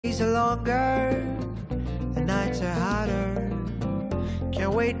Days are longer, the nights are hotter.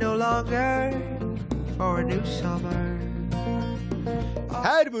 Can't wait no longer for a new summer.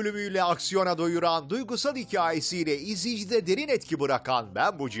 Her bölümüyle aksiyona doyuran, duygusal hikayesiyle izleyicide derin etki bırakan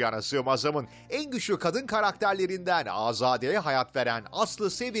Ben Bu Cihana Sığmaz'ımın en güçlü kadın karakterlerinden Azade'ye hayat veren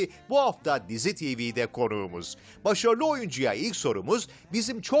Aslı Sevi bu hafta Dizi TV'de konuğumuz. Başarılı oyuncuya ilk sorumuz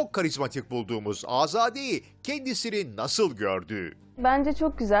bizim çok karizmatik bulduğumuz Azade'yi kendisini nasıl gördüğü. Bence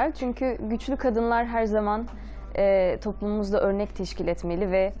çok güzel çünkü güçlü kadınlar her zaman toplumumuzda örnek teşkil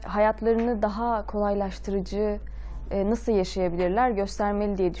etmeli ve hayatlarını daha kolaylaştırıcı nasıl yaşayabilirler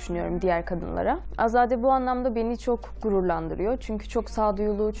göstermeli diye düşünüyorum diğer kadınlara. Azade bu anlamda beni çok gururlandırıyor. Çünkü çok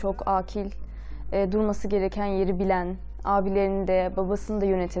sağduyulu, çok akil, durması gereken yeri bilen, abilerini de babasını da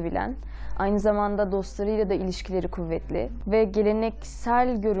yönetebilen, aynı zamanda dostlarıyla da ilişkileri kuvvetli ve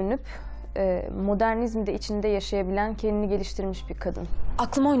geleneksel görünüp modernizmi de içinde yaşayabilen, kendini geliştirmiş bir kadın.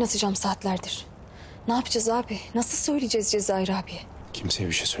 Aklımı oynatacağım saatlerdir. Ne yapacağız abi? Nasıl söyleyeceğiz Cezayir abiye? Kimseye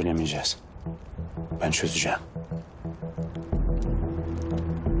bir şey söylemeyeceğiz. Ben çözeceğim.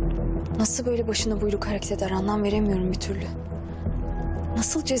 Nasıl böyle başına buyruk hareket eder anlam veremiyorum bir türlü.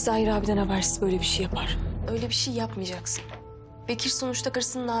 Nasıl Cezayir abiden habersiz böyle bir şey yapar? Öyle bir şey yapmayacaksın. Bekir sonuçta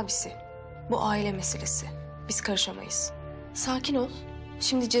karısının abisi. Bu aile meselesi. Biz karışamayız. Sakin ol.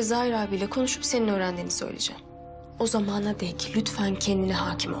 Şimdi Cezayir abiyle konuşup senin öğrendiğini söyleyeceğim. O zamana dek lütfen kendine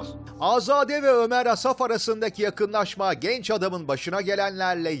hakim ol. Azade ve Ömer Asaf arasındaki yakınlaşma genç adamın başına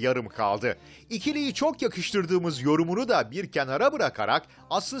gelenlerle yarım kaldı. İkiliyi çok yakıştırdığımız yorumunu da bir kenara bırakarak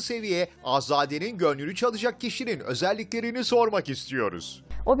Aslı Sevi'ye Azade'nin gönlünü çalacak kişinin özelliklerini sormak istiyoruz.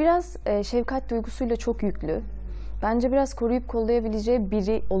 O biraz şefkat duygusuyla çok yüklü. Bence biraz koruyup kollayabileceği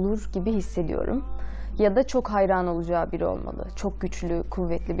biri olur gibi hissediyorum. Ya da çok hayran olacağı biri olmalı. Çok güçlü,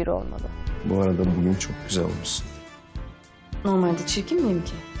 kuvvetli biri olmalı. Bu arada bugün çok güzel olmuşsun. Normalde çirkin miyim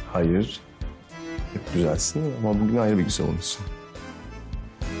ki? Hayır, hep güzelsin ama bugün ayrı bir güzel olmuşsun.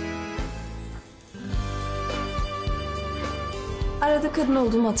 Arada kadın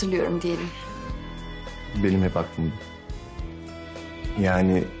olduğumu hatırlıyorum diyelim. Benim hep aklımda.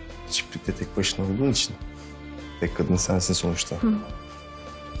 Yani çiftlikte tek başına olduğun için tek kadın sensin sonuçta. Hı.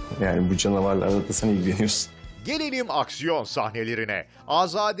 Yani bu canavarlarla da sen ilgileniyorsun. Gelelim aksiyon sahnelerine.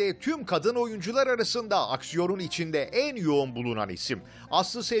 Azade tüm kadın oyuncular arasında aksiyonun içinde en yoğun bulunan isim.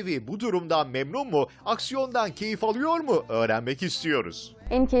 Aslı Sevi bu durumdan memnun mu? Aksiyondan keyif alıyor mu? Öğrenmek istiyoruz.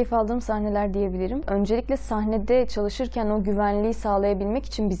 En keyif aldığım sahneler diyebilirim. Öncelikle sahnede çalışırken o güvenliği sağlayabilmek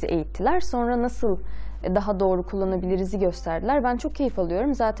için bizi eğittiler. Sonra nasıl daha doğru kullanabiliriz'i gösterdiler. Ben çok keyif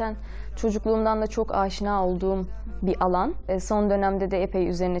alıyorum. Zaten çocukluğumdan da çok aşina olduğum bir alan. Son dönemde de epey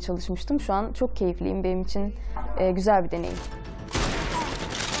üzerine çalışmıştım. Şu an çok keyifliyim. Benim için güzel bir deneyim.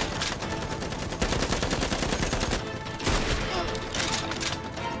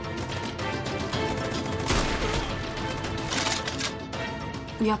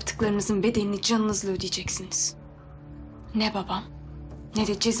 Bu yaptıklarınızın bedelini canınızla ödeyeceksiniz. Ne babam ne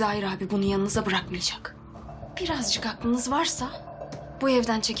de Cezayir abi bunu yanınıza bırakmayacak. Birazcık aklınız varsa bu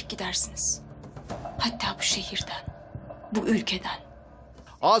evden çekip gidersiniz. Hatta bu şehirden, bu ülkeden.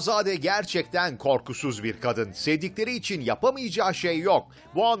 Azade gerçekten korkusuz bir kadın. Sevdikleri için yapamayacağı şey yok.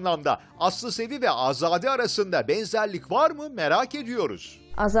 Bu anlamda Aslı Sevi ve Azade arasında benzerlik var mı merak ediyoruz.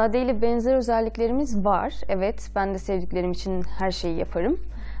 Azade ile benzer özelliklerimiz var. Evet, ben de sevdiklerim için her şeyi yaparım.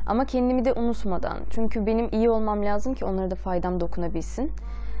 Ama kendimi de unutmadan. Çünkü benim iyi olmam lazım ki onlara da faydam dokunabilsin.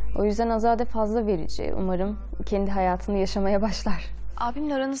 O yüzden Azade fazla verici. Umarım kendi hayatını yaşamaya başlar.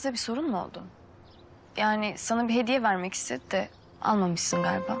 Abimle aranızda bir sorun mu oldu? Yani sana bir hediye vermek istedi de almamışsın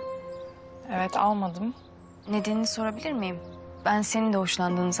galiba. Evet, almadım. Nedenini sorabilir miyim? Ben senin de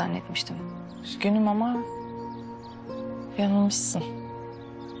hoşlandığını zannetmiştim. Üzgünüm ama yanılmışsın.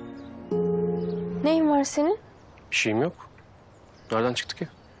 Neyin var senin? Bir şeyim yok. Nereden çıktı ki?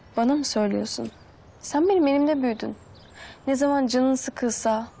 Bana mı söylüyorsun? Sen benim elimde büyüdün. Ne zaman canın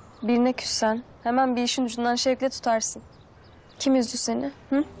sıkılsa, birine küssen hemen bir işin ucundan şevkle tutarsın. Kim üzdü seni?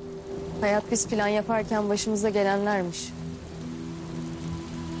 Hı? Hayat biz plan yaparken başımıza gelenlermiş.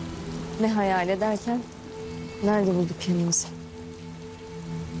 Ne hayal ederken nerede bulduk kendimizi?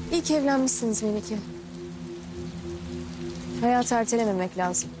 İyi ki evlenmişsiniz Melike. Hayatı ertelememek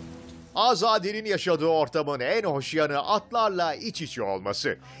lazım. Azade'nin yaşadığı ortamın en hoş yanı atlarla iç içe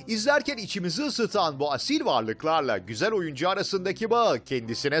olması. İzlerken içimizi ısıtan bu asil varlıklarla güzel oyuncu arasındaki bağı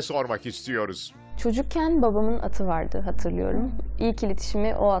kendisine sormak istiyoruz. Çocukken babamın atı vardı hatırlıyorum. İlk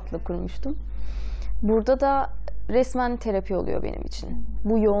iletişimi o atla kurmuştum. Burada da resmen terapi oluyor benim için.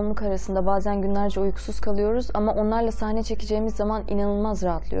 Bu yoğunluk arasında bazen günlerce uykusuz kalıyoruz ama onlarla sahne çekeceğimiz zaman inanılmaz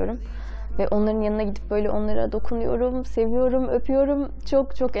rahatlıyorum. Ve onların yanına gidip böyle onlara dokunuyorum, seviyorum, öpüyorum.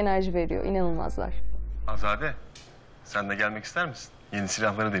 Çok çok enerji veriyor, inanılmazlar. Azade, sen de gelmek ister misin? Yeni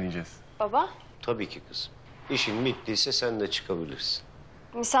silahları deneyeceğiz. Baba, Tabii ki kızım. İşin bittiyse sen de çıkabilirsin.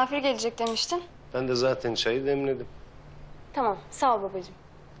 misafir gelecek demiştin. Ben de zaten çayı demledim. Tamam, sağ ol babacığım.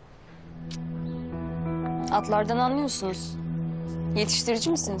 Atlardan anlıyorsunuz. Yetiştirici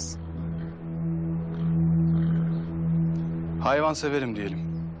misiniz? Hayvan severim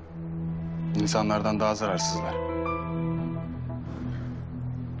diyelim. İnsanlardan daha zararsızlar.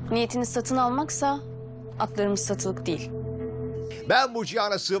 Niyetiniz satın almaksa atlarımız satılık değil. Ben bu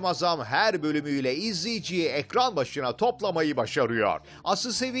cihana sığmazam her bölümüyle izleyiciyi ekran başına toplamayı başarıyor.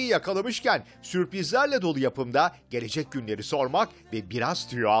 Aslı Sevi'yi yakalamışken sürprizlerle dolu yapımda gelecek günleri sormak ve biraz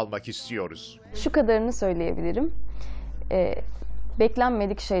tüyo almak istiyoruz. Şu kadarını söyleyebilirim.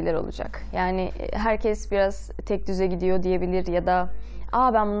 Beklenmedik şeyler olacak. Yani herkes biraz tek düze gidiyor diyebilir ya da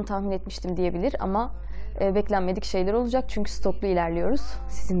ben bunu tahmin etmiştim diyebilir ama beklenmedik şeyler olacak çünkü stoplu ilerliyoruz.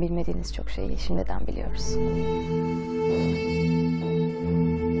 Sizin bilmediğiniz çok şeyi şimdiden biliyoruz.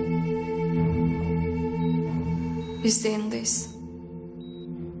 Biz de yanındayız.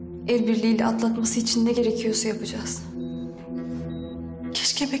 El birliğiyle atlatması için ne gerekiyorsa yapacağız.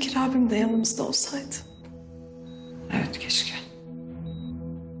 Keşke Bekir abim de yanımızda olsaydı. Evet keşke.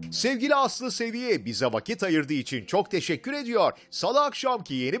 Sevgili Aslı Sevi'ye bize vakit ayırdığı için çok teşekkür ediyor. Salı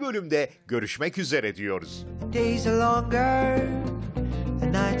akşamki yeni bölümde görüşmek üzere diyoruz. Days are longer, the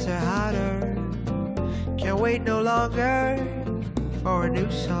nights are hotter. Can't wait no longer for a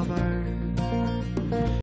new summer.